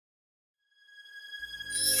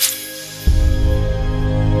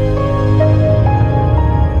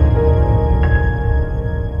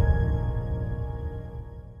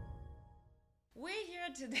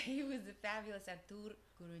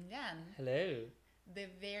Hello. The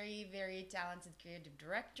very, very talented creative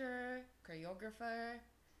director, choreographer,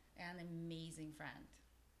 and amazing friend.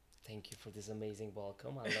 Thank you for this amazing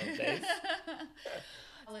welcome. I love this.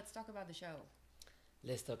 Let's talk about the show.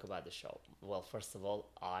 Let's talk about the show. Well, first of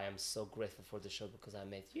all, I am so grateful for the show because I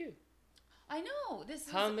met you. I know this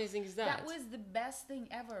How is amazing is that? that was the best thing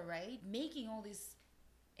ever, right? Making all these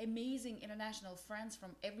amazing international friends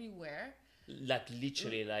from everywhere, Like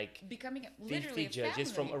literally, like becoming 50 literally a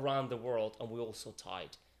judges from family. around the world, and we all so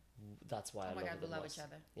tied. That's why Oh I my love God, it we the love most. each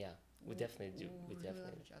other. Yeah, we definitely do. We Really love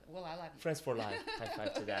definitely. each other. Well, I love you. Friends for life. High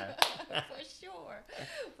five to that.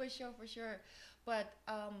 For sure. But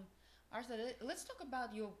Arthur, let's talk about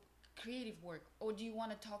your creative work, or do you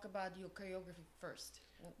want to talk about your choreography first?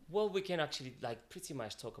 Well, we can actually like pretty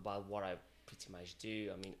much talk about what I pretty much do.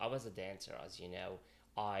 I mean, I was a dancer, as you know.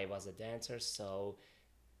 I was a dancer, so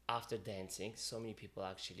after dancing, so many people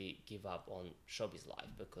actually give up on showbiz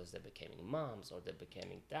life because they're becoming moms or they're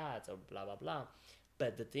becoming dads or blah blah blah.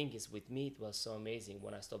 But the thing is, with me, it was so amazing.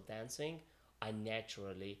 When I stopped dancing, I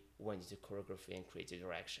naturally went into choreography and creative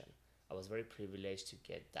direction. I was very privileged to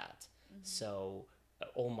get that. So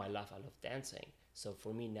all my life, I love dancing. So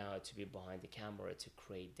for me now to be behind the camera, to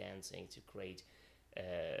create dancing, to create,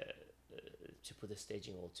 to put the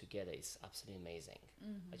staging all together is absolutely amazing.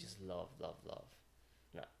 I just love.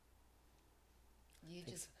 No, You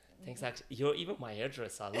thanks. just Thanks. Actually, you're even my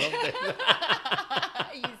hairdresser. I love it.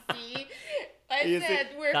 you see, I You see, said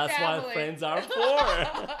we're that's family. what friends are for.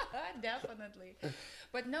 Definitely.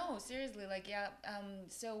 But no, seriously, like yeah.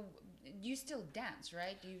 So you still dance,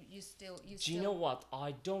 right? You still Do you know what? I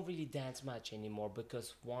don't really dance much anymore because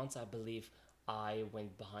once I believe I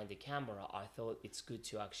went behind the camera, I thought it's good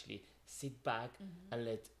to actually sit back and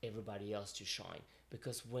let everybody else to shine.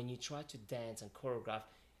 Because when you try to dance and choreograph,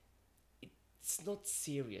 it's not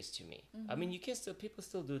serious to me. I mean, you can still people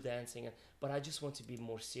still do dancing, but I just want to be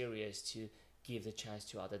more serious to give the chance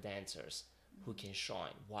to other dancers who can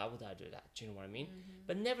shine. Why would I do that? Do you know what I mean?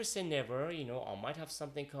 But never say never. You know, I might have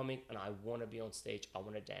something coming and I want to be on stage. I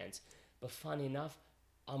want to dance. But funny enough,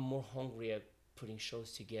 I'm more hungry at putting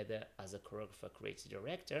shows together as a choreographer, creative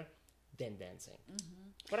director than dancing.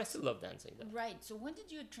 But I still love dancing though. right. So when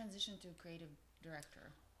did you transition to creative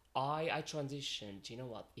director? I transitioned, you know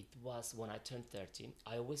what? It was when I turned 30.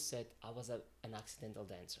 I always said I was an accidental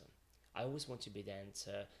dancer. I always want to be a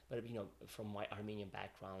dancer, but you know, from my Armenian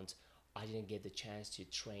background, I didn't get the chance to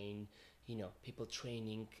train. You know, people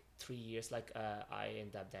training 3 years, like I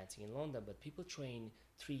ended up dancing in London, but people train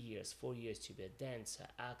 3 years, 4 years to be a dancer,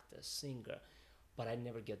 actor, singer, but I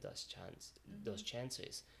never get those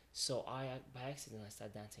chances. So by accident, I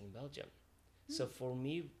started dancing in Belgium. So for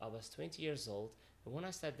me, I was 20 years old, and when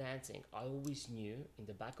I started dancing, I always knew in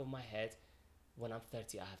the back of my head, when I'm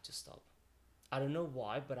 30, I have to stop. I don't know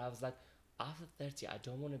why, but I was like, after 30, I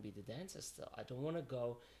don't want to be the dancer still. I don't want to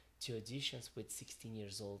go to auditions with 16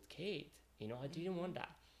 years old kid. You know, I didn't want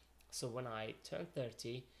that. So when I turned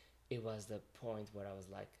 30, it was the point where I was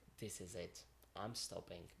like, this is it. I'm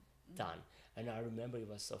stopping. Done. And I remember it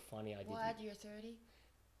was so funny. I What? You're 30?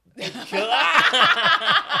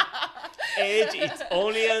 Age, it's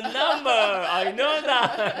only a number. I know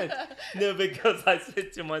that. No, because I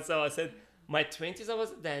said to myself, I said, my 20s, I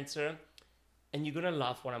was a dancer. And you're going to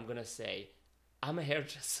laugh what I'm going to say. I'm a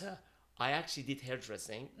hairdresser. I actually did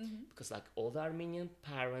hairdressing because like all the Armenian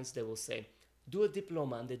parents, they will say, do a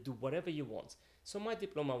diploma and they do whatever you want. So my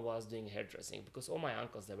diploma was doing hairdressing because all my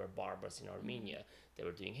uncles, they were barbers in Armenia. They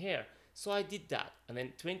were doing hair. So I did that. And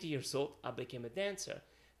then 20 years old, I became a dancer.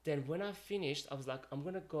 Then when I finished, I was like, I'm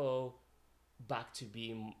going to go back to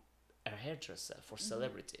being a hairdresser for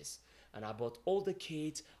celebrities. And I bought all the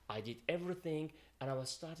kits. I did everything. And I was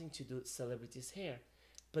starting to do celebrities' hair.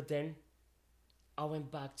 But then I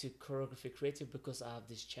went back to choreography creative because I have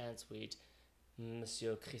this chance with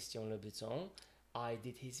Monsieur Christian Louboutin. I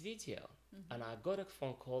did his video and I got a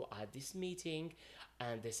phone call. I had this meeting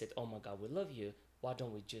and they said, oh my God, we love you. Why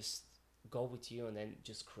don't we just go with you and then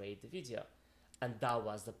just create the video? And that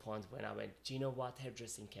was the point when I went, do you know what?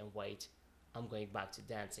 Hairdressing can wait. I'm going back to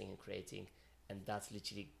dancing and creating. And that's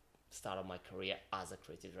literally start of my career as a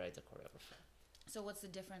creative director choreographer. So what's the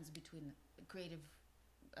difference between creative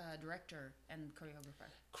director and choreographer?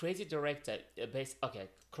 Creative director,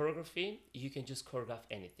 choreography, you can just choreograph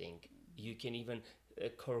anything. You can even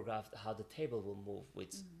choreograph how the table will move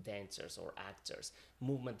with dancers or actors,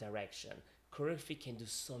 movement direction. Choreography can do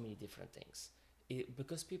so many different things.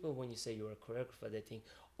 Because people, when you say you're a choreographer, they think,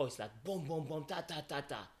 oh, it's like boom, boom, boom, ta, ta, ta,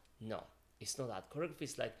 ta. No, it's not that. Choreography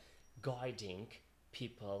is like guiding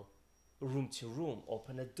people room to room,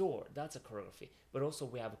 open a door. That's a choreography. But also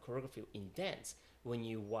we have a choreography in dance when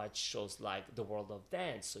you watch shows like The World of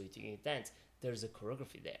Dance, So You Think You Can Dance, there's a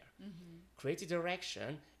choreography there. Creative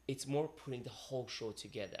direction, it's more putting the whole show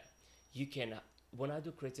together. You can, when I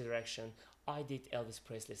do creative direction, I did Elvis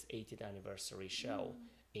Presley's 80th anniversary show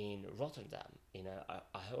in Rotterdam, in a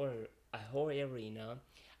whole arena,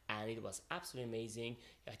 and it was absolutely amazing.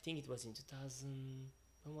 I think it was in 2000,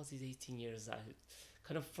 when was it, 18 years? I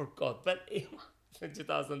kind of forgot, but it was in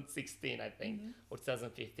 2016, I think, or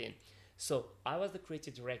 2015. So I was the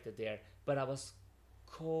creative director there, but I was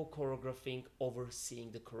co-choreographing,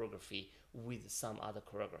 overseeing the choreography with some other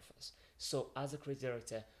choreographers. So as a creative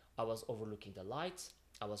director, I was overlooking the lights,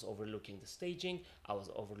 I was overlooking the staging, I was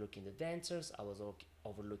overlooking the dancers, I was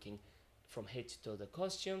overlooking from head to toe the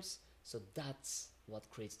costumes. So that's what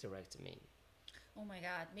creative director mean. Oh my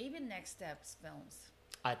God, maybe next steps films.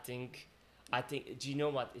 I think, do you know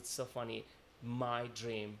what? It's so funny. My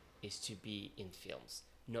dream is to be in films.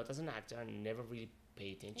 Not as an actor, I never really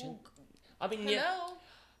pay attention. I mean, Hello, yeah.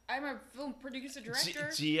 I'm a film producer, director.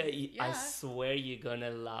 Gia, I Yeah. swear you're gonna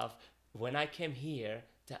laugh. When I came here,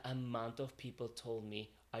 the amount of people told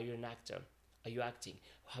me, "Are you an actor? Are you acting?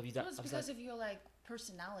 Have you done?" Well, it's because of your like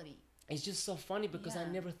personality. It's just so funny because I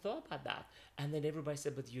Yeah. never thought about that. And then everybody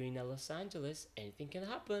said, "But you're in Los Angeles. Anything can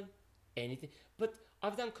happen. Anything." But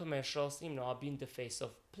I've done commercials. You know, I've been the face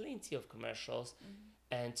of plenty of commercials,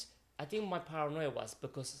 and I think my paranoia was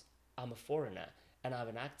because I'm a foreigner and I have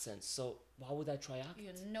an accent. So why would I try acting?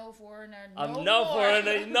 You're no foreigner. No I'm no more.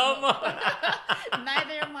 foreigner, no more.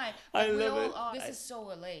 Neither am I. I But we love all it. are. This is so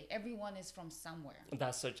LA. Everyone is from somewhere.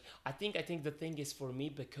 That's such. I think the thing is for me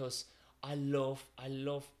because I love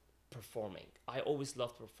performing. I always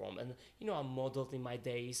love perform, and you know I modeled in my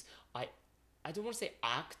days. I don't want to say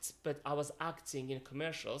act, but I was acting in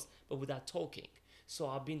commercials, but without talking. So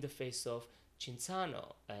I've been the face of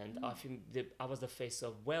Cinzano, and I was the face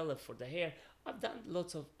of Weller for the hair. I've done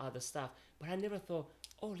lots of other stuff, but I never thought,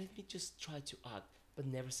 oh, let me just try to act. But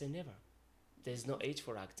never say never. There's no age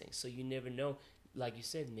for acting, so you never know. Like you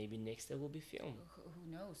said, maybe next there will be film.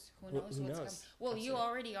 Who knows? Who knows who what's knows? coming? Well, you Absolutely.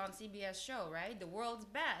 already on CBS show, right? The World's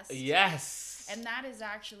Best. Yes. And that is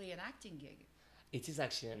actually an acting gig. It is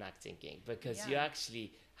actually an acting gig because Yeah. you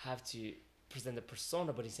actually have to present a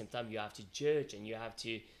persona, but at the same time you have to judge and you have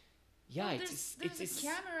to. Yeah, Well, it's there's a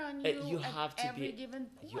camera on you you have at to every be- given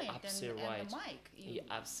you're point, absolutely and right. the mic. You're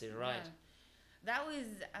absolutely right. That was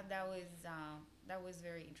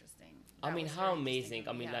very interesting. I That mean, was how very amazing!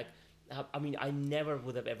 interesting. I mean, Yeah. I never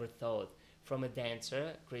would have ever thought from a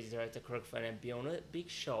dancer, creative director, choreographer, and be on a big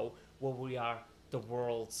show where we are the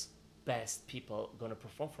world's best people gonna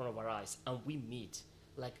perform in front of our eyes, and we meet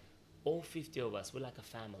like all 50 of us. We're like a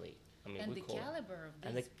family. I mean, And we the call caliber of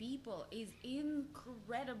and these people is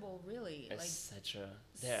incredible, really. Like etc.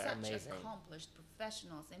 They're such amazing. accomplished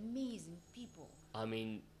professionals, amazing people. I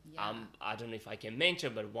mean, Yeah. I don't know if I can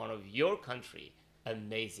mention, but one of your country,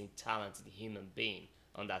 amazing, talented human being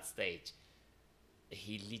on that stage.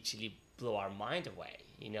 He literally blew our mind away,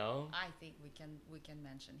 you know? I think we can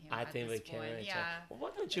mention him. I at think we this can point. mention. Yeah. Well,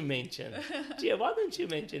 why don't you mention? Gia, why don't you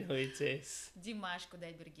mention who it is? DIMASH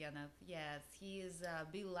KUDAIBERGEN. Yes, he is a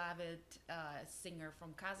beloved singer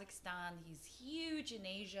from Kazakhstan. He's huge in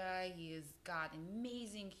Asia. He has got an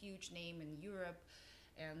amazing, huge name in Europe,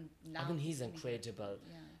 and now I mean, he's in here. incredible.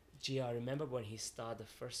 Yeah. Gia, I remember when he started the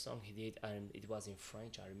first song he did, and it was in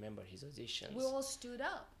French. I remember his auditions. We all stood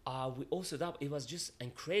up. We also that it was just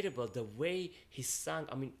incredible the way he sang.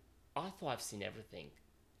 I mean, I thought I've seen everything.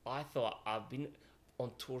 I thought I've been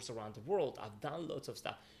on tours around the world. I've done lots of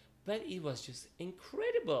stuff, but it was just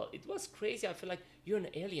incredible. It was crazy. I feel like you're an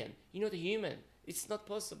alien. You're not a human. It's not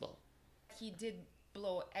possible. He did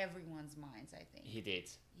blow everyone's minds, I think. He did.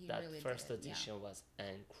 He That really first did, yeah. audition was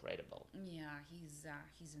incredible. Yeah, he's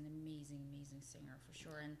an amazing singer for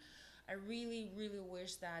sure, and I really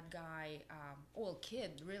wish that guy,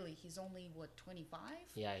 kid, really, he's only what 25.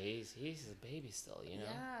 Yeah, he's a baby still, you know.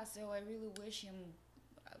 Yeah, so I really wish him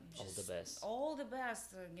All the best. All the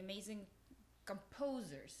best. Amazing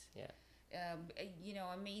composers. Yeah.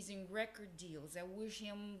 Amazing record deals. I wish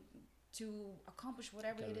him to accomplish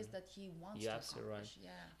whatever it is that he wants You're to absolutely right. accomplish.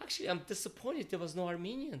 Yeah. Actually, I'm disappointed there was no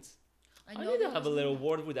Armenians. I know need to there have a was little no-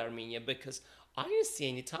 word with Armenia because I didn't see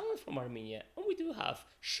any talent from Armenia. And we do have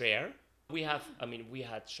Cher. We have, I mean, we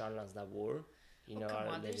had Charles Navour. You know, Come our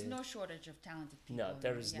on, there's lady- no shortage of talented people. No,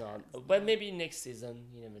 there is Yeah, none. it's But maybe next season,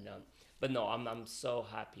 you never know. But no, I'm so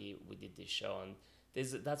happy we did this show, and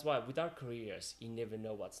that's why with our careers, you never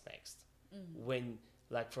know what's next. When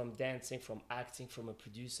like from dancing, from acting, from a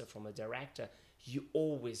producer, from a director, you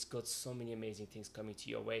always got so many amazing things coming to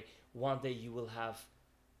your way. One day you will have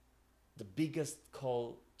the biggest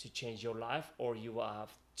call to change your life, or you will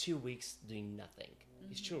have 2 weeks doing nothing.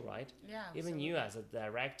 It's true, right? Yeah. Even you as a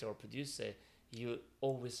director or producer, you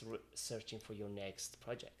always searching for your next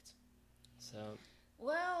project. So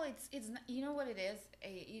Well, it's not, you know what it is.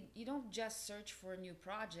 You don't just search for a new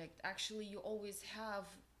project. Actually, you always have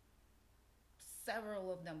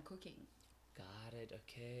several of them cooking, got it.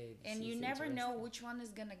 Okay. This and you is never know interesting. which one is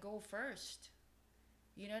gonna go first.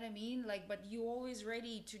 You know what I mean? Like, but you always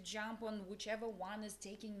ready to jump on whichever one is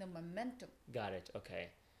taking the momentum. Got it. Okay.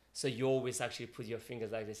 So you always actually put your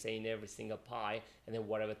fingers, like they say, in every single pie, and then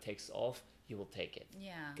whatever takes off, you will take it.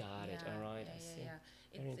 Yeah. Got it. yeah, All right. Yeah, I see. yeah.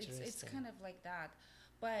 Very It's interesting. kind of like that.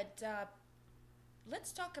 But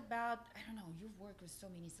let's talk about, I don't know, you've worked with so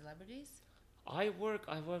many celebrities. I work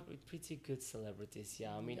with pretty good celebrities.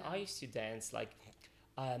 Yeah. I mean, Yeah. I used to dance like,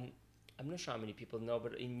 I'm not sure how many people know,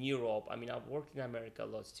 but in Europe, I mean, I've worked in America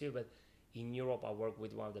lots too, but in Europe, I work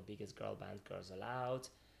with one of the biggest girl band, Girls ALOUD.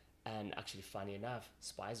 And actually, funny enough,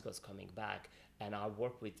 Spice Girls coming back, and I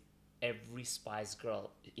work with every Spice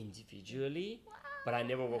Girl individually, but I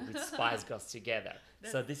never work with Spice Girls together.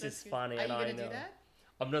 So this is good. funny, Are and you I gonna know do that?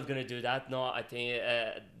 I'm not gonna do that. No, I think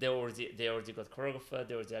they already got choreographer,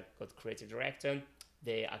 they already got creative director.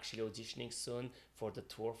 They actually auditioning soon for the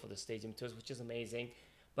tour, for the stadium tours, which is amazing.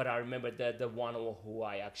 But I remember the one who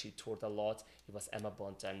I actually toured a lot. It was Emma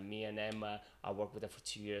Bonton. Me and Emma, I worked with her for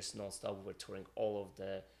 2 years nonstop. We were touring all of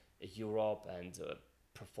the Europe and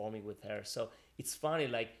performing with her. So it's funny,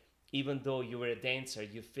 like even though you were a dancer,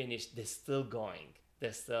 you finished, they're still going.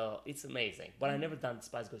 They're still, it's amazing. But I never done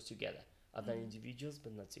Spice Girls together. I've done individuals,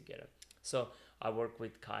 but not together. So I work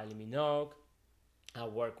with KYLIE Minogue. I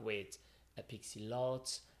work with Pixie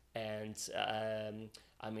Lott, and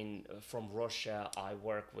I mean from Russia I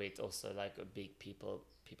work with also like a big people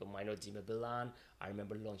might know Dima Bilan. I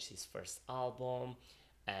remember launched his first album,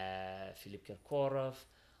 Philip Kirkorov.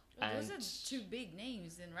 Well, those are two big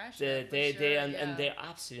names in Russia. And they're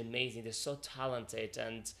absolutely amazing. They're so talented,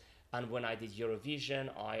 and when I did Eurovision,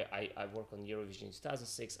 I worked on Eurovision in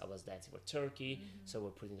 2006. I was dancing for Turkey, so we're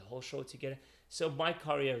putting the whole show together. So my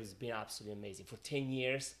career has been absolutely amazing. For 10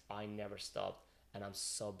 years, I never stopped, and I'm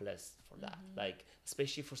so blessed for that. Like,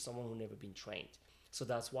 especially for someone who never been trained. So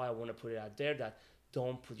that's why I want to put it out there that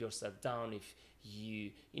don't put yourself down if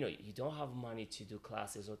you don't have money to do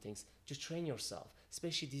classes or things. Just train yourself.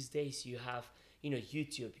 Especially these days, you have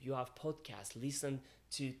YouTube, you have podcasts. Listen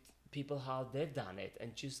to people how they've done it,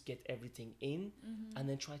 and just get everything in, and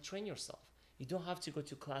then train yourself. You don't have to go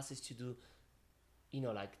to classes to do,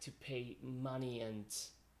 like to pay money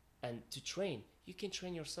and to train. You can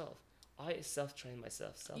train yourself. I self-train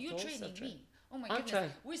myself. You're training me. Oh my I'm goodness.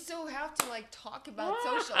 trying. We so have to like talk about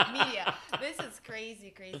social media. This is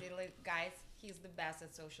crazy. Like, guys, he's the best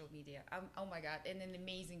at social media. Oh my God. And an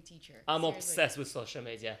amazing teacher. I'm Seriously. obsessed with social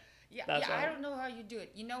media. Yeah, That's I why. don't know how you do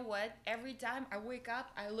it. You know what? Every time I wake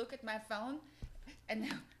up, I look at my phone, and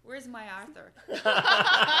where's my Arthur?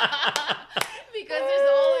 Because there's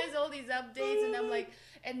always all these updates, and I'm like,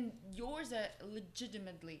 and yours are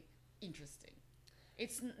legitimately interesting.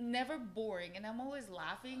 It's never boring, and I'm always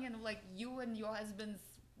laughing, and I'm like, you and your husband's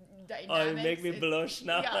dynamics. Oh, you make me blush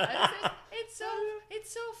now. Yeah, it's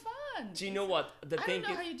so fun. Do you know what the I thing don't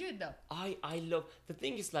know is? how you do it though. I love the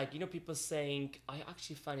thing is, like, people saying, I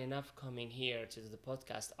actually, funny enough, coming here to the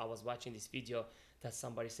podcast, I was watching this video that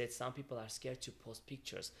somebody said some people are scared to post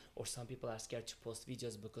pictures, or some people are scared to post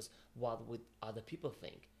videos because what would other people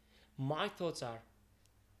think. My thoughts are,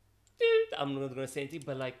 I'm not gonna say anything,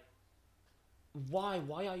 but like, why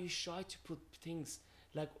are you shy to put things?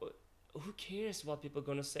 Like, who cares what people are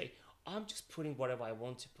gonna say? I'm just putting whatever I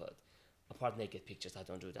want to put. Apart naked pictures, I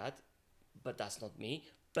don't do that, but that's not me.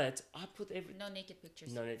 But I put No naked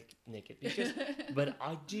pictures. no naked pictures. But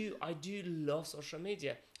I do love social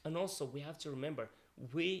media, and also we have to remember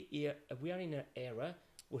we are in an era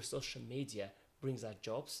where social media brings us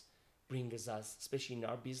jobs, brings us, especially in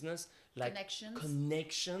our business, like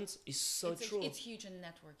connections is so true. It's huge in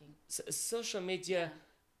networking. Social media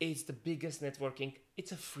is the biggest networking.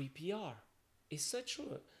 It's a free PR. It's so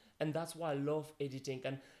true. And that's why I love editing.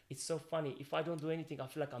 And it's so funny. If I don't do anything, I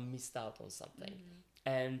feel like I'm missed out on something.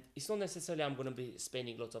 And it's not necessarily I'm going to be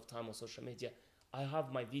spending lots of time on social media. I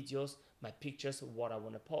have my videos, my pictures, what I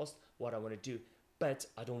want to post, what I want to do. But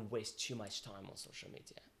I don't waste too much time on social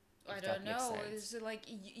media. I don't know. It's like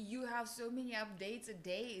you have so many updates a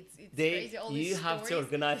day. It's crazy. All you these have to stories.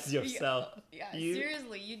 organize yourself. Yeah,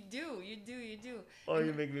 seriously, you do. Oh,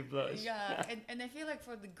 you make me blush. Yeah, and I feel like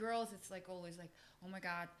for the girls, it's like always like, oh my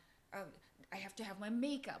God, I have to have my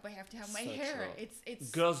makeup. I have to have my hair. True.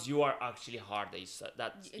 It's girls, you are actually hard.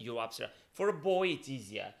 You're absolutely. For a boy, it's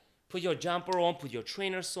easier. Put your jumper on, put your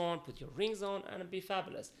trainers on, put your rings on, and it'll be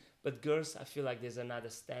fabulous. But girls, I feel like there's another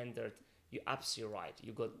standard. You're absolutely right.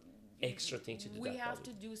 You got extra thing to do. We have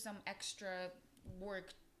to do some extra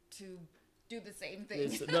work to do the same thing.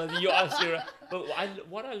 Yes, no, you're absolutely right. But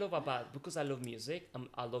what I love about, because I love music,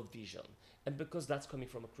 I love vision, and because that's coming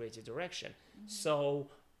from a creative direction. So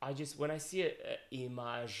I just, when I see an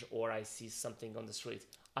image or I see something on the street,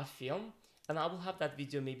 I film, and I will have that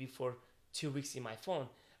video maybe for 2 weeks in my phone.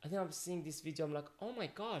 And then I'm seeing this video, I'm like, oh my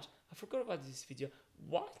God, I forgot about this video.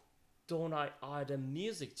 Why don't I add a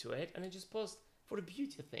music to it? And I just post for the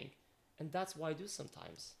beauty thing. And that's what I do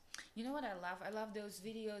sometimes. You know what I love? I love those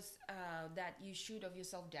videos that you shoot of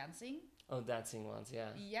yourself dancing. Oh, dancing ones, yeah.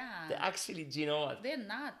 Yeah. They actually, do you know what? They're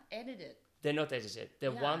not edited. They're not edited.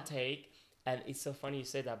 They're one take. And it's so funny you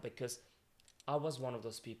say that, because I was one of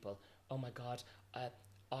those people. Oh my God,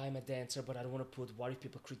 I'm a dancer, but I don't want to put, what if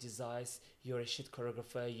people criticize, you're a shit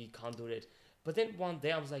choreographer, you can't do it. But then one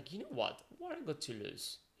day I was like, you know what I got to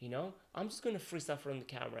lose? You know, I'm just going to freestyle from the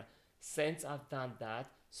camera. Since I've done that,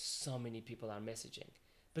 so many people are messaging.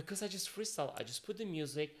 Because I just freestyle, I just put the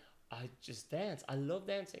music, I just dance. I love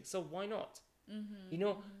dancing, so why not? You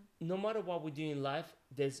know, no matter what we do in life,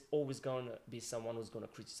 there's always going to be someone who's going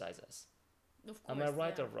to criticize us. Of course, Am I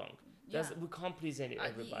right or wrong? Yeah. We can't please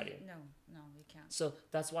everybody. No, we can't. So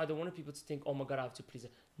that's why I don't want people to think, oh my God, I have to please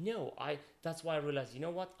it. No, that's why I realized, you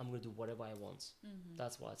know what? I'm going to do whatever I want.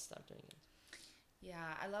 That's why I started doing it.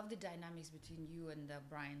 Yeah, I love the dynamics between you and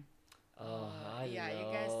Brian. Oh, you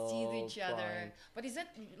guys tease each other. But is it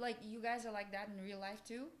like you guys are like that in real life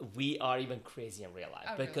too? We are even crazy in real life.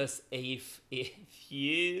 Oh, because really?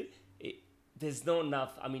 There's not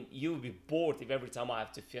enough. I mean, you'll be bored if every time I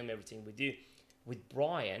have to film everything we do. With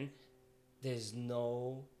Brian, there's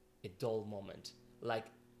no a dull moment. Like,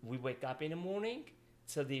 we wake up in the morning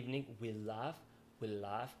till the evening, we laugh.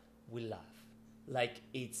 Like,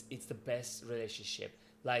 it's the best relationship.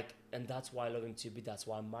 Like, and that's why I love him too. That's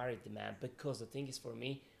why I married the man. Because the thing is, for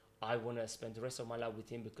me, I want to spend the rest of my life with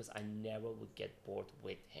him, because I never would get bored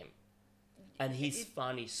with him. And he's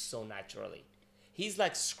funny so naturally. He's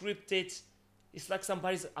like scripted. It's like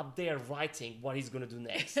somebody's up there writing what he's gonna do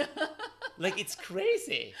next. Like, it's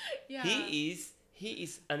crazy. Yeah. He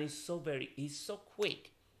is, and he's so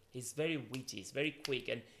quick. He's very witty. He's very quick,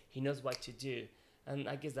 and he knows what to do. And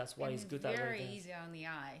I guess that's why he's good at it. Very easy on the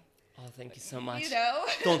eye. Oh, thank you so much. You know.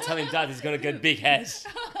 Don't tell him that. He's gonna get big head.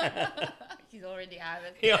 He's already have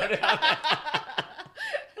it. He already have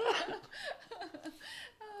it.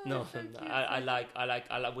 No, so I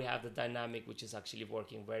like. We have the dynamic, which is actually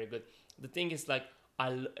working very good. The thing is, like,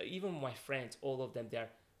 even my friends, all of them, they're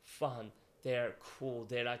fun, they're cool,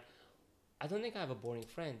 they're like, I don't think I have a boring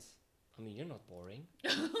friends. I mean, you're not boring.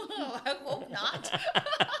 I hope not.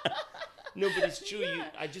 No, but it's true.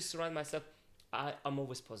 I just surround myself. I'm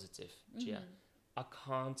always positive. Yeah, I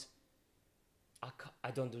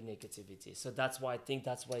don't do negativity. So that's why I think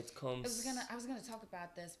that's why it comes. I was gonna talk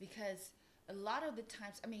about this because a lot of the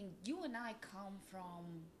times, I mean, you and I come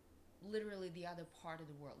from literally the other part of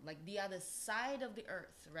the world, like the other side of the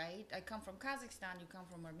earth, right? I come from Kazakhstan, you come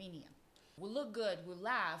from Armenia. We look good, we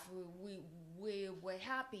laugh, we're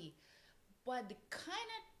happy, but the kind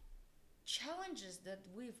of challenges that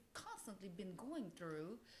we've constantly been going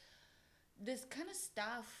through, this kind of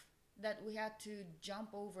stuff that we had to jump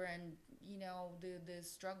over, and you know, the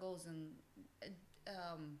struggles, and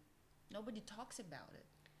nobody talks about it.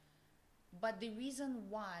 But the reason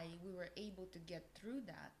why we were able to get through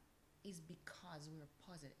that is because we were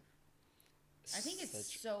positive. I think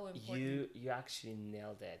it's so important. You actually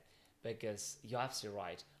nailed it, because you're absolutely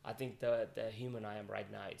right. I think the human I am right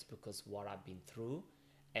now, it's because what I've been through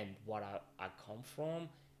and what I come from.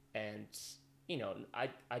 And you know,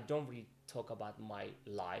 I don't really talk about my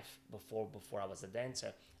life before I was a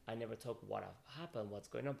dancer. I never talk what happened, what's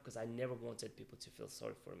going on, because I never wanted people to feel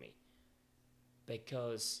sorry for me.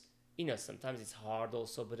 Because, you know, sometimes it's hard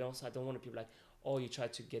also, but also I don't want people like, oh, you try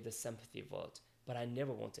to get the sympathy vote. But I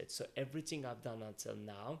never wanted. So everything I've done until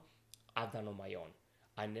now, I've done on my own.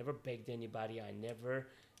 I never begged anybody. I never,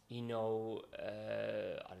 you know,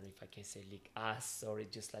 I don't know if I can say lick ass, or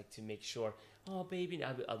just like to make sure, oh, baby,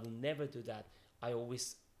 I will never do that. I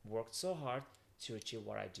always worked so hard to achieve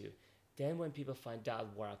what I do. Then when people find out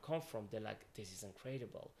where I come from, they're like, this is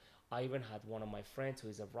incredible. I even had one of my friends who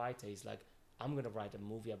is a writer. He's like, I'm going to write a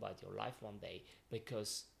movie about your life one day,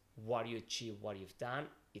 because what you achieve, what you've done,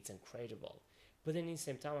 it's incredible. But then in the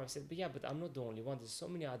same time, I said, but I'm not the only one. There's so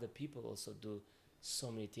many other people also do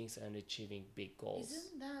so many things and achieving big goals.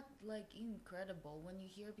 Isn't that like incredible when you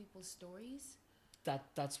hear people's stories?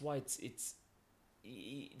 That's why it's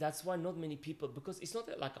that's why not many people, because it's not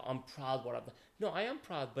like I'm proud what I've done. No, I am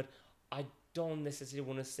proud, but I don't necessarily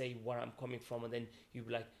want to say where I'm coming from, and then you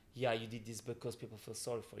be like, yeah, you did this because people feel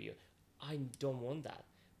sorry for you. I don't want that.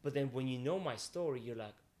 But then when you know my story, you're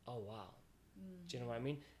like, oh wow. Do you know what I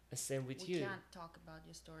mean? And same with you. We can't talk about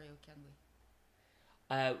your story, or can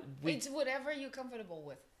we? It's whatever you're comfortable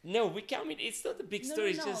with. No, we can't. I mean, it's not a big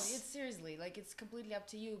story. No, just... it's seriously, like, it's completely up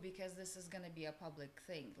to you, because this is gonna be a public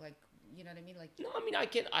thing. Like, you know what I mean? Like, no, I mean,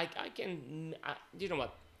 you know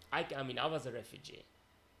what? I mean, I was a refugee.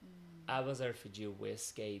 I was a refugee who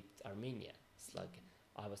escaped Armenia. It's like,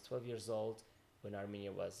 I was 12 years old when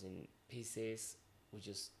Armenia was in pieces. We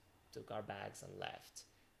just took our bags and left.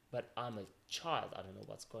 But I'm a child. I don't know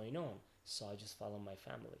what's going on. So I just followed my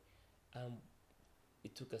family.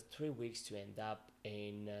 It took us 3 weeks to end up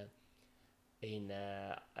in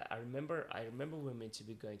I remember we were meant to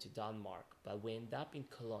be going to Denmark, but we ended up in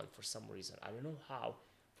Cologne for some reason. I don't know how,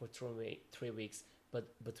 for 3 weeks.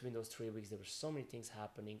 But between those 3 weeks, there were so many things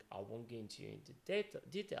happening. I won't get into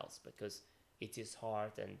details because it is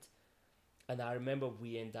hard. And I remember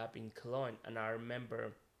we ended up in Cologne, and I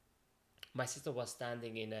remember my sister was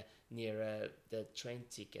standing near the train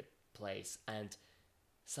ticket place, and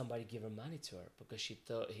somebody gave her money to her because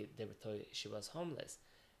they were thought she was homeless.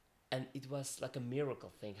 And it was like a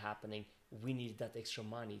miracle thing happening. We needed that extra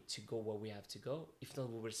money to go where we have to go. If not,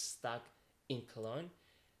 we were stuck in Cologne.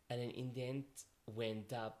 And then in the end, we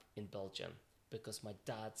ended up in Belgium because my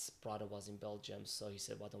dad's brother was in Belgium. So he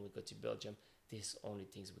said, why don't we go to Belgium? These are only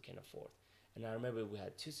things we can afford. And I remember we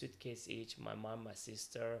had 2 suitcases each, my mom, my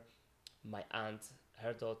sister, my aunt,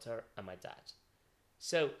 her daughter, and my dad.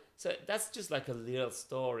 So that's just like a little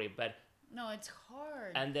story, but no, it's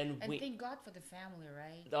hard. And thank God for the family,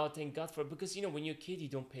 right? Oh, thank God for it, because you know, when you're a kid, you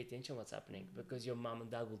don't pay attention what's happening because your mom and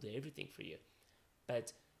dad will do everything for you.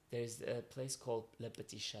 But there's a place called Le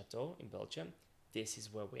Petit Chateau in Belgium. This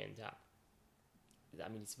is where we end up. I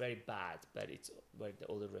mean, it's very bad, but it's where the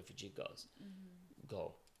older refugee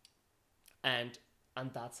go. And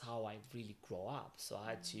that's how I really grow up. So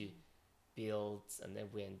I had to build, and then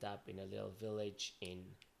we end up in a little village in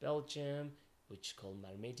Belgium, which is called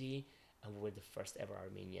Malmedy, and we're the first ever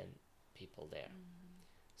Armenian people there.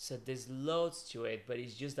 So there's loads to it, but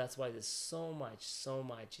it's just, that's why there's so much.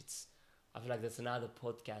 It's, I feel like that's another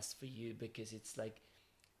podcast for you, because it's like,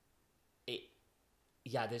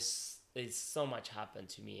 there's so much happened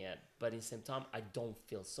to me, but at the same time, I don't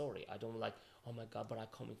feel sorry. I don't like, oh my God, but I'm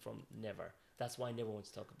coming from, never. That's why I never want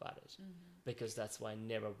to talk about it, because that's why I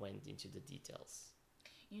never went into the details.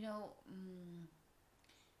 You know,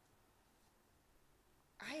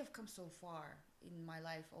 I have come so far in my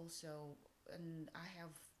life also, and I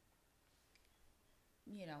have,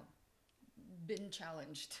 you know, been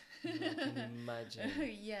challenged. I can imagine.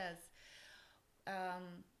 Yes.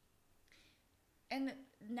 And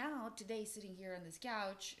now, today, sitting here on this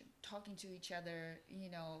couch, talking to each other,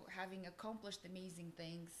 you know, having accomplished amazing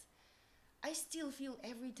things, I still feel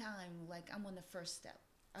every time like I'm on the first step.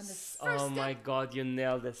 On the first oh step. My God, you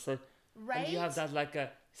nailed it. So, right? And you have that like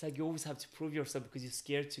it's like you always have to prove yourself because you're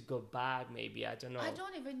scared to go back, maybe. I don't know. I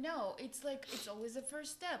don't even know. It's like, it's always the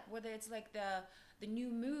first step, whether it's like the new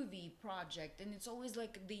movie project, and it's always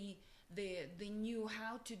like the new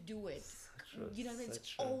how to do it. True, you know,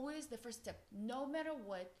 it's always the first step. No matter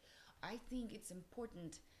what, I think it's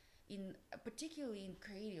important, particularly in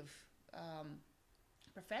creative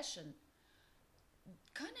profession,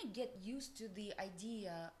 kind of get used to the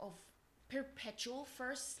idea of perpetual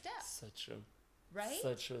first step. So true. Right?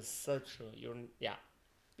 So true. Yeah.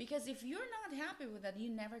 Because if you're not happy with that,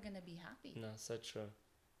 you're never gonna be happy. No, so true.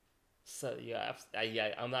 So yeah,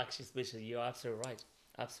 I'm actually speechless. You're absolutely right.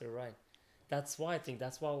 Absolutely right. That's why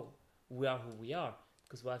we are who we are,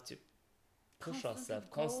 because we have to push ourselves,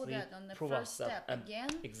 constantly prove ourselves, again,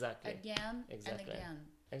 exactly, and again,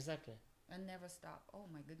 exactly, and never stop. Oh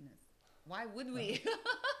my goodness, why would we?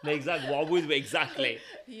 No, exactly. Why would we? Exactly.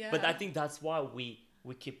 Yeah. But I think that's why we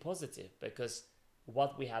keep positive, because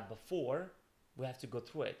what we had before, we have to go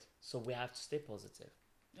through it, so we have to stay positive.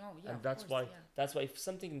 Oh yeah. And that's why if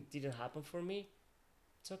something didn't happen for me,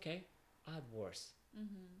 it's okay. I had worse.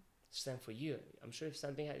 Same for you. I'm sure if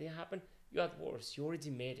something didn't happen, you had worse. You already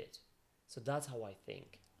made it. So that's how I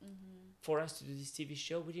think. For us to do this TV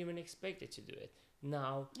show, we didn't even expect it to do it.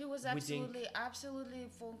 Now it was absolutely a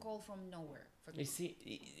phone call from nowhere. For you see,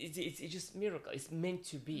 it's just miracle. It's meant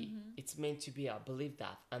to be. It's meant to be. I believe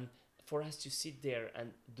that. And for us to sit there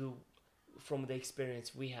and do, from the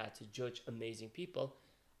experience we had, to judge amazing people,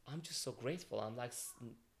 I'm just so grateful. I'm like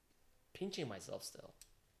pinching myself still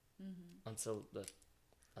until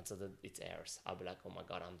it airs. I'll be like, oh my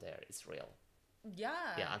God, I'm there. It's real.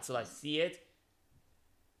 Yeah, until I see it,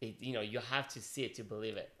 you have to see it to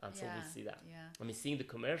believe it until we see that. Yeah. I mean, seeing the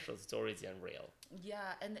commercials, it's already unreal.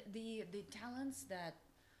 Yeah, and the talents that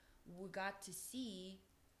we got to see,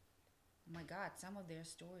 my God, some of their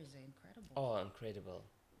stories are incredible. Oh, incredible.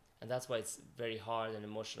 And that's why it's very hard and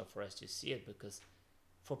emotional for us to see it, because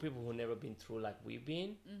for people who've never been through like we've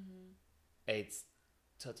been, it's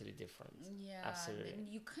totally different. Yeah, absolutely. and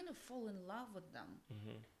you kind of fall in love with them.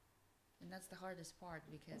 And that's the hardest part,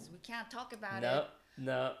 because we can't talk about it.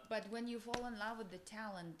 No. But when you fall in love with the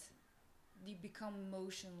talent, you become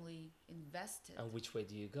emotionally invested. And which way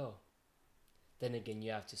do you go? Then again,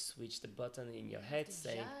 you have to switch the button in your head,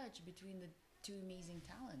 saying, judge between the two amazing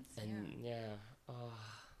talents. And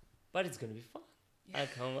but it's gonna be fun. I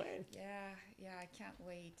can't wait. Yeah, I can't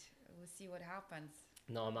wait. We'll see what happens.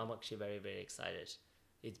 No, I'm actually very, very excited.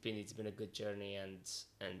 It's been a good journey, and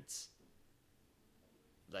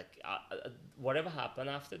like whatever happened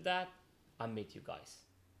after that, I met you guys.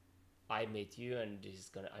 I met you, and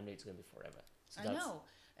I know it's gonna be forever. So I know,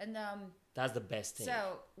 and that's the best thing.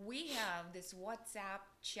 So we have this WhatsApp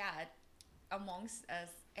chat amongst us,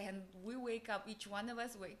 and we wake up. Each one of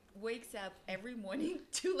us wakes up every morning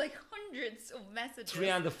to like hundreds of messages.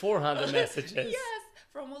 300, 400 messages. Yes,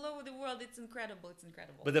 from all over the world. It's incredible. It's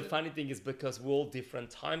incredible. But the funny thing is, because we're all different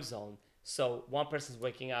time zone, so one person's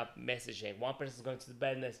waking up messaging, one person's going to the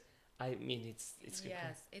bed. I mean, it's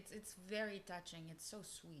yes, it's very touching. It's so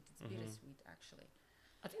sweet. It's bittersweet, actually.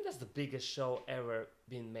 I think that's the biggest show ever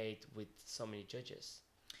been made with so many judges.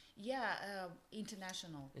 Yeah,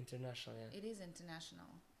 international. International, yeah. It is international.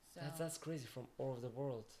 So that's crazy, from all over the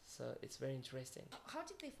world. So it's very interesting. How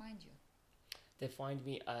did they find you? They find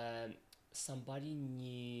me. Somebody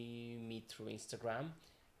knew me through Instagram,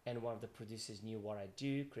 and one of the producers knew what I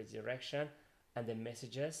do, creative direction, and the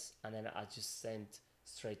messages, and then I just sent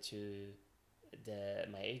straight to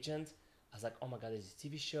my agent. I was like, oh my God, there's a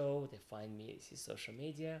TV show. They find me, see social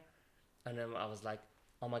media, and then I was like,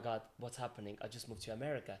 oh my God, what's happening? I just moved to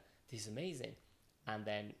America. This is amazing. And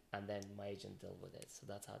then my agent dealt with it. So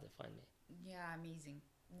that's how they find me. Yeah, amazing.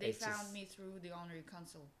 They found me through the honorary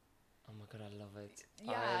consul. Oh my God, I love it.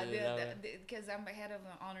 Yeah, because I'm head of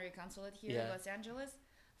an honorary consulate here in Los Angeles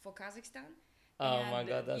for Kazakhstan. Oh my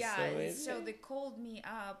God, that's so amazing. So they called me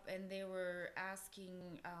up and they were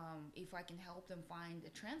asking if I can help them find a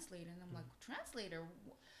translator. And I'm like, translator?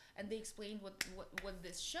 And they explained what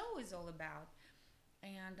this show is all about.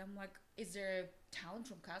 And I'm like, is there talent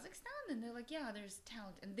from Kazakhstan? And they're like, yeah, there's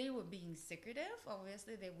talent. And they were being secretive.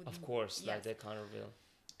 Obviously, they wouldn't. Of course, like they can't reveal.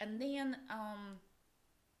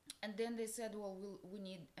 And then they said, well, we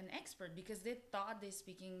need an expert, because they thought they're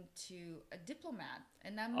speaking to a diplomat,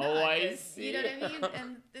 and I'm not. Oh, I see. You know what I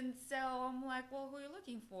mean? And so I'm like, well, who are you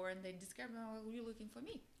looking for? And they described me, well, you're looking for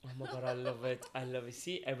me. Oh my God, I love it. I love it.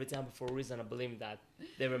 See, every time for a reason, I believe that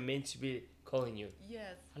they were meant to be calling you.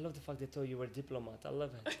 Yes. I love the fact they told you were a diplomat. I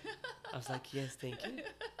love it. I was like, yes, thank you.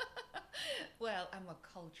 Well, I'm a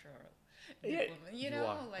cultural diplomat. You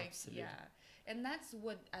know, like, absolutely. Yeah. And that's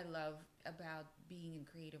what I love about being in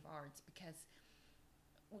creative arts, because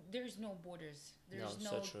there's no borders. There's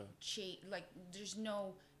there's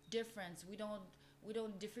no difference. We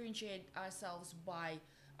don't differentiate ourselves by,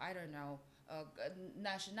 I don't know,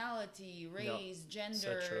 nationality, race,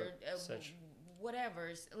 gender,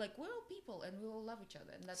 whatever. Like, we're all people and we all love each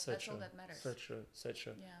other, and that's all that matters. So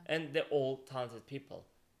true. Yeah. And they're all talented people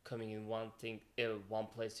coming in one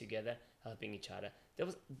place together, helping each other. There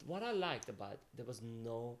was what I liked about it, there was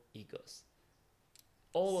no egos.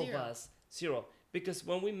 All of us, zero. Because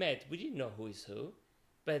when we met, we didn't know who is who,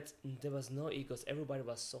 but there was no egos. Everybody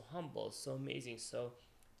was so humble, so amazing, so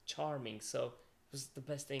charming. So it was the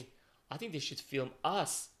best thing. I think they should film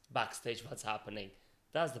us backstage. What's happening?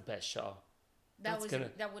 That's the best show. That's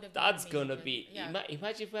gonna be. Yeah.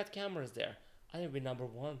 Imagine if we had cameras there. I think we'd be number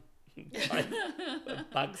one.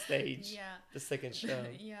 Backstage. Yeah. The second show.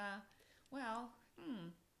 Yeah. Well.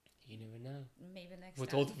 You never know. Maybe next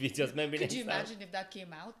with time. all the videos, maybe next time. Could you imagine if that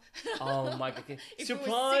came out? Oh my God.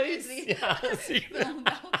 Surprise! Yeah,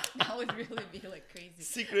 that would really be like crazy.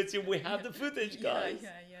 Secretly, we have the footage, guys.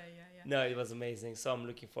 Yeah. No, it was amazing. So I'm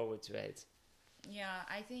looking forward to it. Yeah,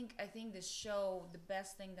 I think the show, the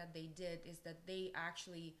best thing that they did is that they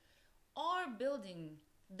actually are building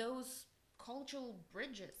those cultural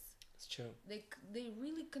bridges. It's true. They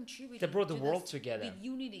really contributed. They brought the world together. With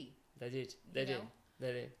unity. They did. They did.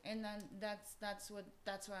 And then that's why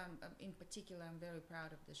in particular I'm very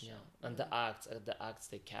proud of this show. Yeah. And the acts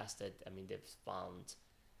they casted. I mean, they've found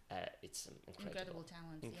it's incredible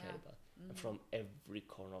talent. Incredible. And from every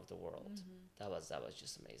corner of the world. That was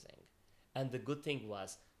just amazing. And the good thing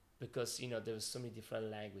was, because you know there was so many different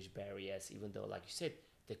language barriers. Even though, like you said,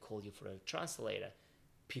 they called you for a translator,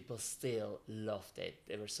 people still loved it.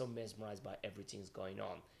 They were so mesmerized by everything's going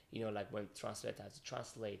on. You know, like when translator had to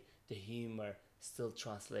translate, the humor still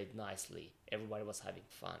translate nicely. Everybody was having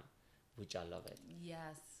fun, which I love it.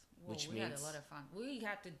 Yes. Well, Which we means had a lot of fun. We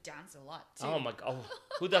had to dance a lot too. oh my god,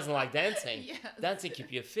 who doesn't like dancing? Yes. Dancing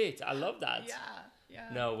keep you fit. I love that. Yeah.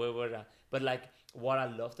 No, we were, but like what I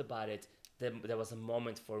loved about it, there was a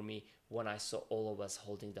moment for me when I saw all of us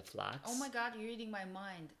holding the flags. Oh my god, you're reading my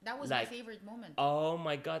mind. That was Like, my favorite moment. Oh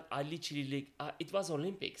my god, I literally it was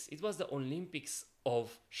Olympics. It was the Olympics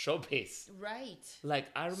of showbiz. Right. Like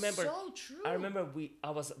I remember, So true. I remember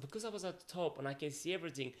I was at the top and I can see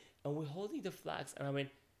everything, and we're holding the flags, and I went,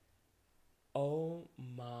 oh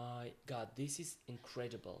my god, this is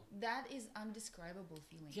incredible. That is undescribable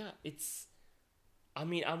feeling. Yeah, it's. I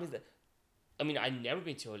mean, I've never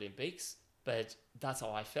been to Olympics, but that's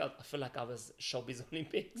how I felt. I felt like I was showbiz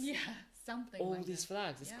Olympics. Yeah, something All like these that.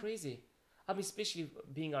 flags, it's Yeah. crazy. I mean, especially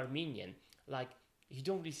being Armenian, like you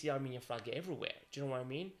don't really see Armenian flag everywhere. Do you know what I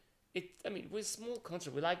mean? We're a small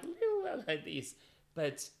country. We're like like this,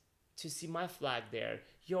 but to see my flag there,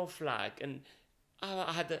 your flag, and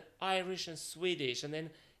I had the Irish and Swedish, and then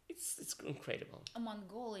it's incredible. A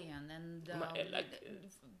Mongolian and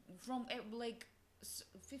from like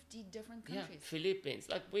 50 different Yeah, countries. Philippines,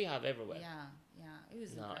 like we have everywhere. Yeah, it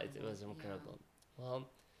was No, incredible. it was incredible. Well,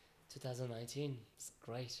 2019, it's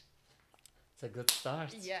great. It's a good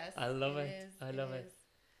start. Yes, I love it. is, I love it. is.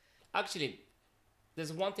 Actually,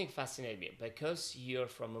 there's one thing fascinating me because you're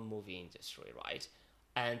from a movie industry, right?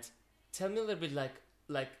 And tell me a little bit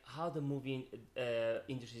like how the movie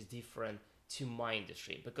industry is different to my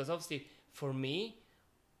industry, because obviously for me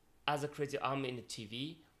as a creator, I'm in the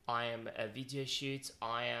TV, I am a video shoots,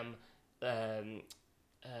 I am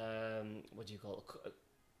what do you call it?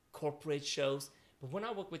 Corporate shows. But when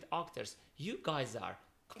I work with actors, you guys are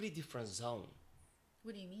completely different zone.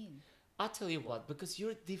 What do you mean? I'll tell you what, because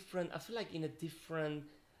you're different. I feel like in a different.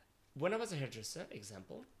 When I was a hairdresser,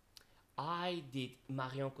 example, I did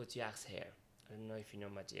Marion Cotillard's hair. I don't know if you know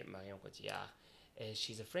Marion Cotillard.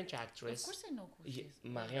 She's a French actress. Of course I know who she is.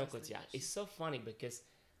 Marion Cotillard. It's so funny because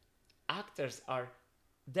dancers are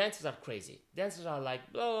crazy. Dancers are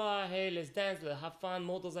like, blah, blah, hey, let's dance, let's have fun.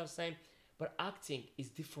 Models are the same. But acting is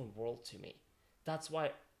different world to me. That's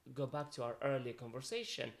why, go back to our earlier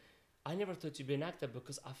conversation, I never thought to be an actor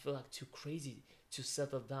because I feel like too crazy to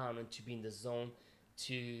settle down and to be in the zone,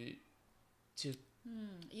 to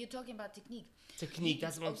You're talking about technique. technique.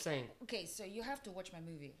 That's what I'm saying. Okay, so you have to watch my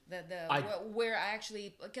movie. I- Where I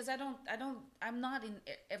actually, because I'm not in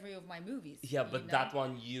every of my movies. Yeah, you but know? that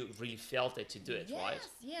one you really felt it to do it, right?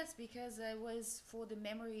 Yes, because it was for the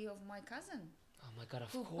memory of my cousin Oh my god,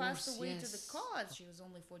 of who course. passed away yes. to the cause. She was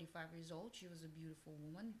only 45 years old. She was a beautiful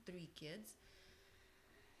woman, 3 kids.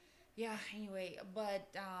 Yeah, anyway,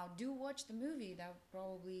 but do watch the movie. That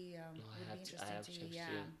probably would be interesting to you.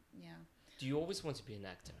 Yeah. Do you always want to be an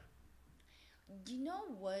actor? You know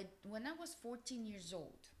what? When I was 14 years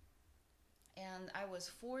old, and I was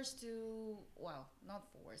forced to, well, not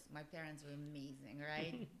forced, my parents were amazing,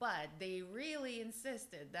 right? But they really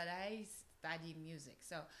insisted that I study music.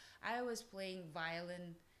 So I was playing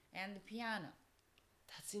violin and the piano.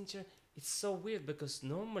 That's interesting. It's so weird because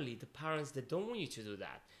normally the parents, they don't want you to do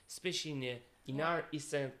that. Especially in our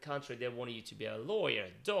Eastern country, they want you to be a lawyer,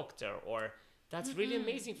 doctor, or that's really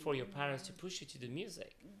amazing for your parents to push you to the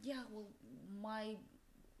music. Yeah, well, I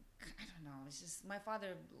don't know, it's just my father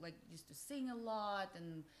like used to sing a lot,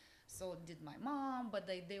 and so did my mom, but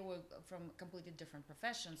they were from completely different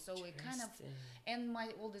professions, so it kind of, and my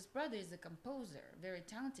oldest brother is a composer, very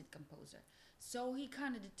talented composer, so he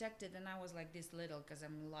kind of detected, and I was like this little because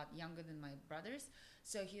I'm a lot younger than my brothers,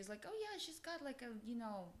 so he was like, oh yeah, she's got like a, you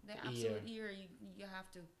know, the absolute ear, you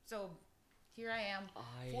have to, so here I am,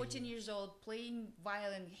 14 years old, playing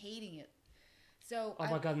violin, hating it. So oh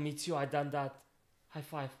my god, me too. I done that. High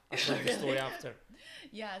five. I'll tell you the story after.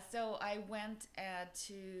 Yeah, so I went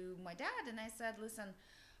to my dad and I said, listen,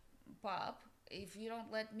 Pop, if you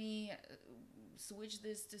don't let me switch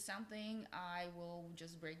this to something, I will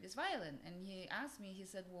just break this violin. And he asked me, he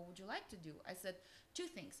said, what would you like to do? I said, 2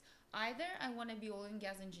 things. Either I want to be oil and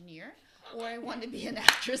gas engineer or I want to be an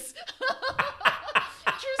actress.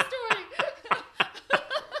 True story.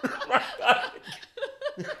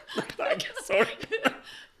 Sorry.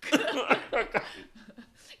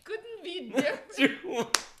 Couldn't be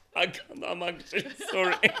different. I'm actually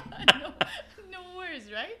sorry. No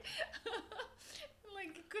worries, right?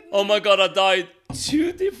 Like couldn't. Oh my god, I died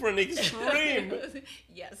 2 different different extreme.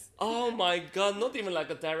 Yes. Oh my God, not even like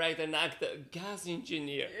a director and actor, gas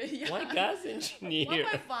engineer. Yeah. Why gas engineer? Well,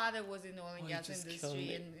 my father was in oil and Oh, you gas just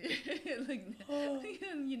industry, and like,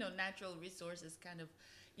 you know, natural resources kind of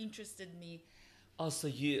interested me. So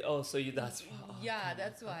you, that's why. Oh, Yeah, God.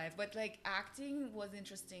 that's why. But like acting was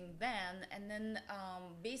interesting then, and then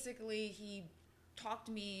basically he talked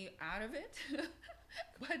me out of it.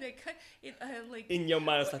 But like In your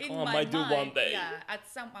mind, it's like, in oh, I my might do one mind, day. yeah,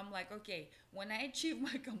 I'm like, okay, when I achieve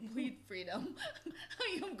my complete freedom,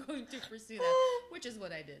 I am going to pursue that, which is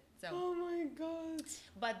what I did. So, Oh my God.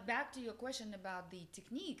 but back to your question about the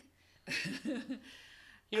technique.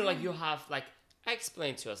 You know, like you have like,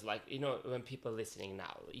 explain to us, like, you know, when people listening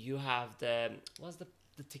now, you have what's the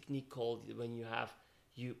technique called when you have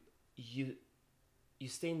you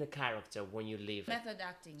stay in the character when you leave it. Method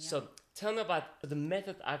acting. Yeah. So tell me about the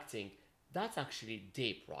method acting. That's actually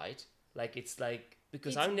deep, right? Like it's like,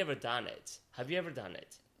 because I've never done it. Have you ever done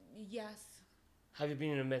it? Yes. Have you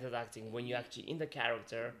been in a method acting when you're actually in the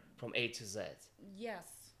character from A to Z? Yes.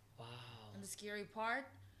 Wow. And the scary part,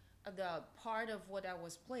 the part of what I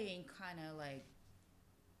was playing, kind of like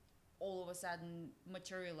all of a sudden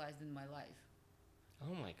materialized in my life.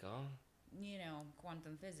 Oh my God. You know,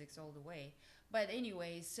 quantum physics all the way. But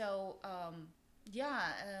anyway, so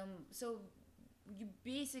so you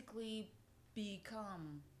basically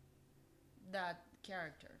become that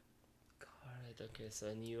character. Got it. Okay, so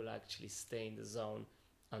and you'll actually stay in the zone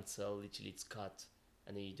until literally it's cut,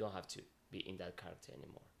 and then you don't have to be in that character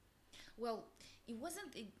anymore. Well, it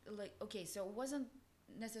wasn't like, okay, so it wasn't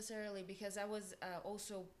necessarily because I was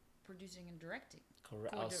also producing and directing.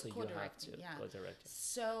 Correct. Also, you have to yeah. co-direct.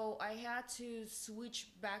 So I had to switch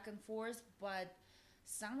back and forth, but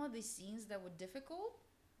some of the scenes that were difficult,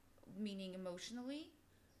 meaning emotionally,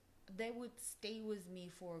 they would stay with me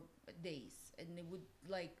for days, and they would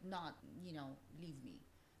like not, you know, leave me.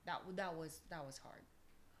 That was hard.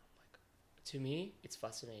 Oh my God. To me, it's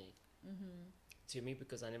fascinating. Mm-hmm. To me,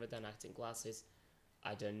 because I never done acting classes,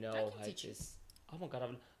 I don't know how it is. Oh my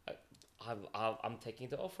God, I'm taking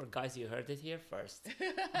the offer, guys. You heard it here first.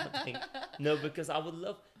 No, because I would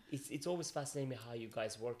love. It's always fascinating me how you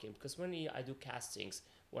guys working, because when I do castings,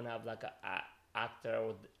 when I have like a actor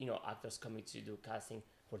or actors coming to do casting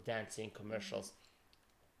for dancing commercials, mm-hmm.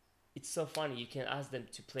 It's so funny. You can ask them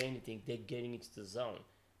to play anything, they're getting into the zone.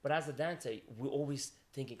 But as a dancer, we're always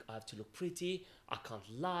thinking, I have to look pretty, I can't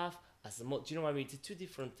laugh. Do you know what I mean? It's two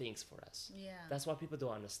different things for us. Yeah. That's why people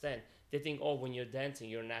don't understand. They think, oh, when you're dancing,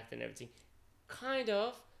 you're an actor and everything. Kind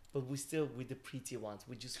of, but we still with the pretty ones.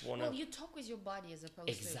 We just want to. Well, you talk with your body as opposed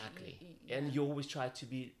exactly. to. Yeah. And you always try to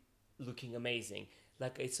be looking amazing.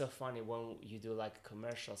 Like it's so funny when you do like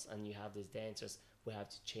commercials and you have these dancers. We have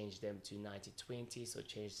to change them to 90-20, so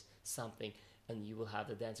change something, and you will have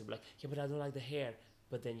the dancer be like, yeah, but I don't like the hair.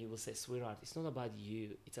 But then you will say, sweetheart, it's not about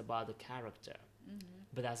you, it's about the character. Mm-hmm.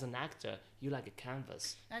 But as an actor, you're like a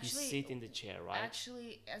canvas. Actually, you sit in the chair, right?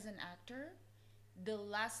 Actually, as an actor, the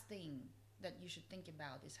last thing that you should think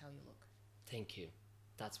about is how you look. Thank you.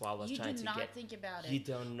 That's why I was trying to get. You do not think about it. You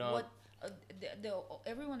don't know. What,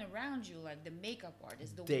 everyone around you, like the makeup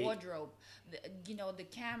artist, the wardrobe, the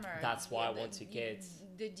camera. That's why I want to get.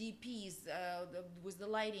 The DPs, with the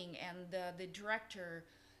lighting, and the director.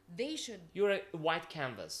 They should. You're a white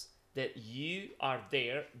canvas that you are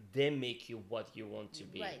there. They make you what you want to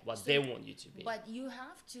be, right. What they want you to be. But you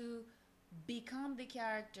have to become the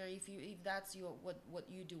character if that's what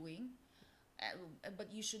you're doing.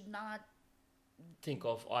 But you should not think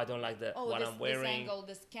of, I don't like what I'm wearing. This angle,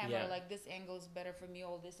 this camera, like this angle is better for me.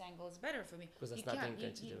 This angle is better for me. Because that's nothing to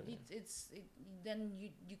do with it. Then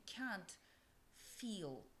you can't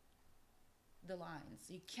feel the lines.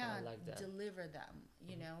 You can't deliver them,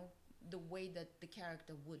 you know, the way that the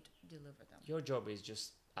character would deliver them. Your job is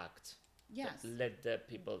just act. Yes. Let the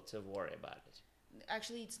people to worry about it.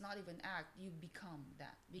 Actually, it's not even act. You become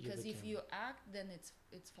that. Because if you act, then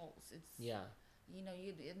it's false. It's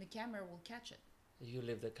and the camera will catch it. You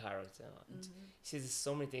live the character. Mm-hmm. See, there's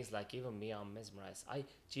so many things, like even me, I'm mesmerized.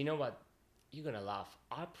 Do you know what? You're gonna laugh.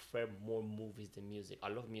 I prefer more movies than music. I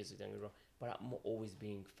love music, don't get me wrong, but I'm always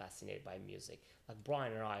being fascinated by music. Like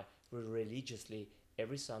Brian and I, we religiously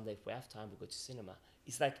every Sunday, if we have time, we go to cinema.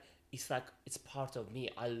 It's like it's part of me.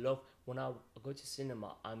 I love when I go to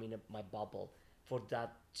cinema. I'm in my bubble for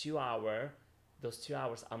that 2 hour. Those 2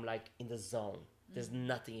 hours, I'm like in the zone. There's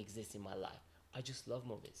nothing exists in my life. I just love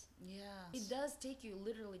movies. Yeah, it does take you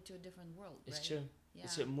literally to a different world. It's right? true. Yeah.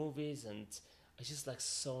 It's movies and. It's just like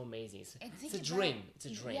so amazing. It's a dream. It's a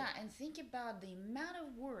dream. Yeah, and think about the amount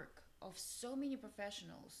of work of so many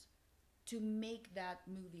professionals to make that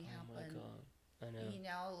movie happen. Oh my God. I know. You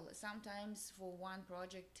know, sometimes for one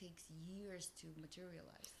project takes years to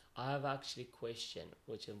materialize. I have actually a question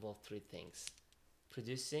which involves three things: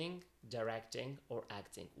 producing, directing, or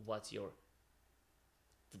acting. What's your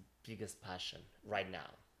the biggest passion right now?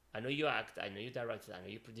 I know you act, I know you direct, I know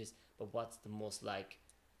you produce, but what's the most like,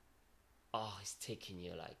 oh, it's taking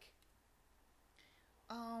you like?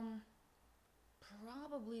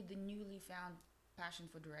 Probably the newly found passion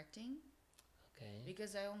for directing, Okay.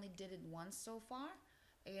 because I only did it once so far,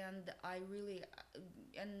 and I really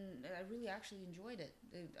actually enjoyed it,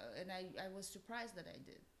 and I was surprised that I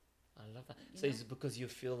did. I love that. You So know? it's because you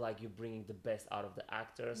feel like you're bringing the best out of the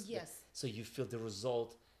actors. Yes. So you feel the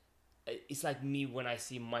result. It's like me when I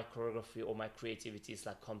see my choreography or my creativity, it's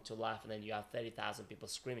like come to life, and then you have 30,000 people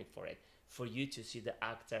screaming for it. For you to see the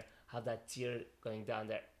actor have that tear going down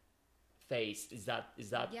their face, is that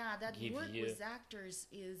Yeah, that give work you? with actors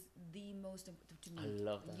is the most important to me. I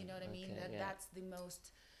love that. You know what I mean? Okay, yeah. That's the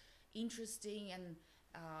most interesting and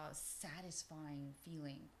satisfying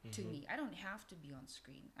feeling to me. I don't have to be on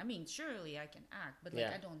screen. I mean, surely I can act, but like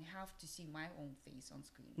Yeah. I don't have to see my own face on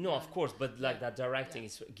screen. No, you of know? course, but like Yeah. that directing Yeah.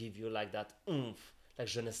 is give you like that oomph, like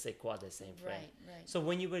je ne sais quoi, the same thing. Right, right. So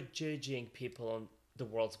when you were judging people on the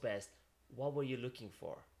world's best, what were you looking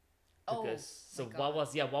for? Oh, Because so my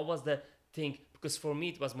what God. was the thing? Because for me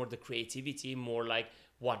it was more the creativity, more like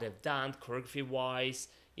what they've done choreography wise,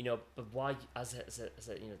 you know. But why as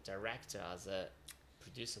a you know director, as a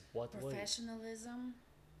producer, what were you? Professionalism,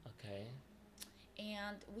 Okay.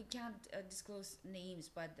 and we can't disclose names,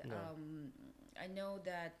 but No. I know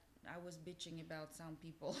that I was bitching about some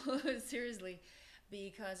people seriously,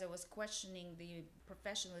 because I was questioning the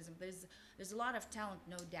professionalism. There's a lot of talent,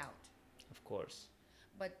 no doubt, Of course.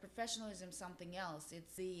 but professionalism is something else.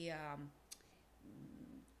 It's the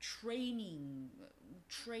training,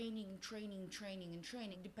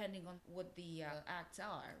 depending on what the acts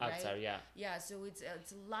are, right? Actor, yeah. Yeah, so it's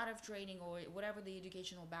a lot of training, or whatever the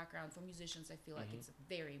educational background. For musicians, I feel like it's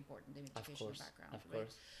very important, the Of educational course. background, Of right?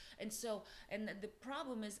 course. And so, and the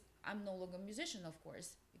problem is, I'm no longer a musician, of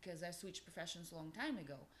course, because I switched professions a long time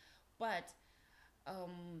ago. But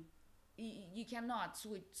you cannot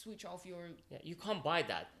switch off your Yeah, you can't buy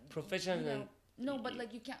that. Professional. you know, no, but like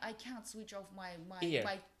I can't switch off my Ear.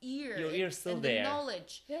 my ear. Your ear's still and there. The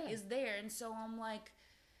knowledge Yeah. is there, and so I'm like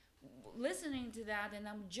listening to that, and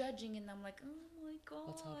I'm judging, and I'm like, oh my God,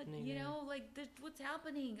 What's happening, you yeah. know, like what's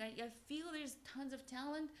happening? I feel there's tons of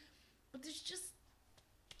talent, but there's just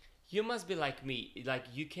You must be like me. Like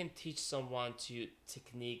you can teach someone to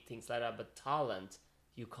technique, things like that, but talent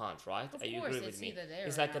you can't, right? Of Are you course, agree with it's me? either there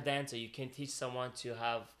It's or like a not. dancer. You can teach someone to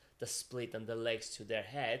have the split and the legs to their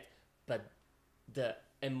head, but the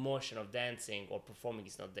emotion of dancing or performing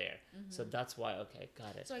is not there. So that's why. Okay,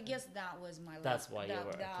 got it. So I guess that was my That's why you that,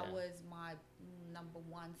 were, that okay. was my number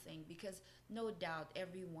one thing, because no doubt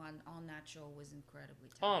everyone on that show was incredibly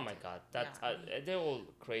talented. Oh my God, that's Yeah. they're all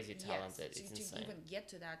crazy talented. Yes, It's to insane. even get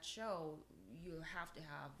to that show, you have to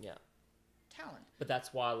have Yeah. talent. But that's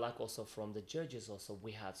why I like also from the judges also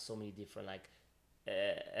we had so many different like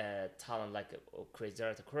talent, like creative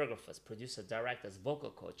director, choreographers, producer, directors,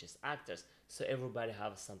 vocal coaches, actors. So everybody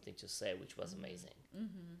have something to say, which was amazing.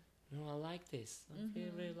 No, I like this. I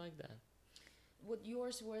really, really like that. What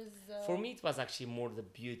yours was? For me, it was actually more the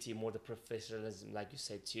beauty, more the professionalism, like you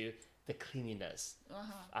said too, the cleanliness.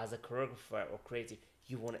 As a choreographer or creative,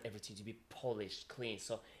 you want everything to be polished, clean.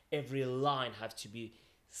 So every line have to be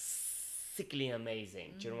sickly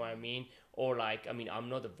amazing. Do you know what I mean? Or like, I mean, I'm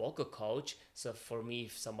not a vocal coach, so for me,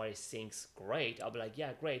 if somebody sings great, I'll be like,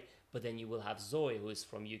 yeah, great. But then you will have Zoe, who is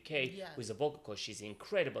from UK, Yes. who's a vocal coach. She's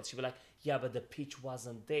incredible. She'll be like, yeah, but the pitch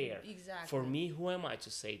wasn't there. Exactly. For me, who am I to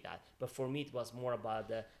say that? But for me, it was more about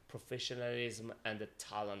the professionalism and the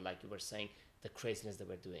talent, like you were saying, the craziness that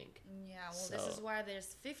we're doing. Yeah, well, this is So- why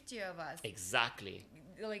there's 50 of us. Exactly.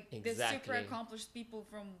 Like the super Exactly. accomplished people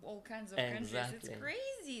from all kinds of countries. Exactly. It's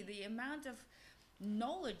crazy the amount of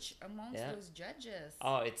knowledge amongst Yeah. those judges.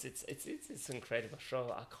 Oh, it's an incredible show.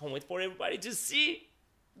 I can't wait for everybody to see.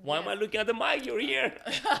 Why am I Yes. looking at the mic? You're here.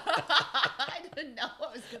 I don't know what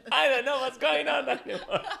I was gonna I don't know what's going on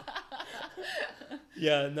anymore.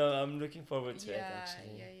 Yeah, no, I'm looking forward to it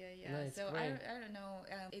actually. Yeah. No, it's So great. I don't know.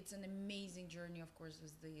 It's an amazing journey. Of course,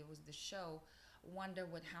 was the show. Wonder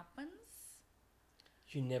what happens.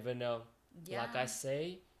 You never know. Yeah. Like I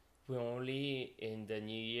say, we're only in the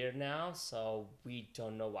new year now, so we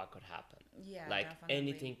don't know what could happen. Yeah, Like definitely.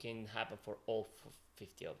 anything can happen for all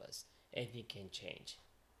 50 of us. Anything can change.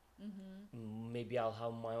 Maybe I'll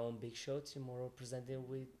have my own big show tomorrow presented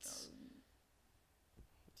with.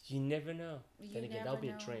 You never know. You Then again, never that'll be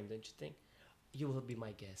know. a dream, don't you think? You will be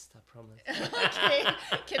my guest, I promise. Okay,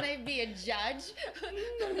 can I be a judge?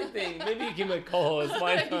 Anything. Maybe you give me a co-host.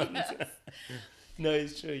 Why not? Yes. No,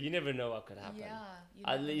 it's true. You never know what could happen.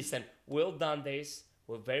 Yeah. Listen, we've done this.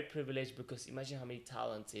 We're very privileged because imagine how many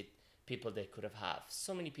talented people they could have had.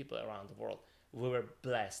 So many people around the world. We were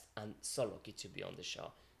blessed and so lucky to be on the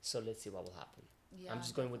show. So let's see what will happen. Yeah, I'm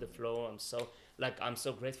just going with the flow. I'm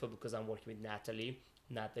so grateful because I'm working with Natalie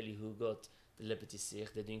who got the Le Petit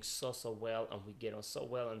Cirque. They're doing so well and we get on so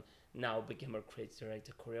well, and now became a creative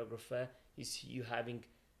director, choreographer. Is you having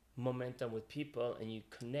momentum with people and you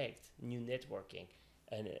connect, new networking,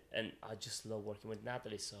 and I just love working with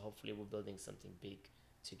Natalie. So hopefully we're building something big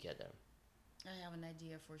together. I have an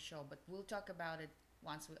idea for a show, but we'll talk about it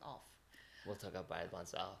once we're off. We'll talk about it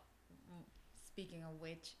once off. Speaking of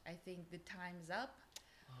which, I think the time's up.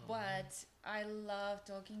 But I love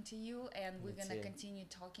talking to you, and we're gonna continue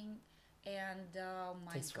talking. And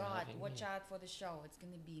my Thanks for God, having watch me. out for the show. It's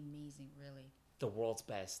gonna be amazing, really. The world's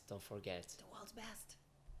best. Don't forget. The world's best.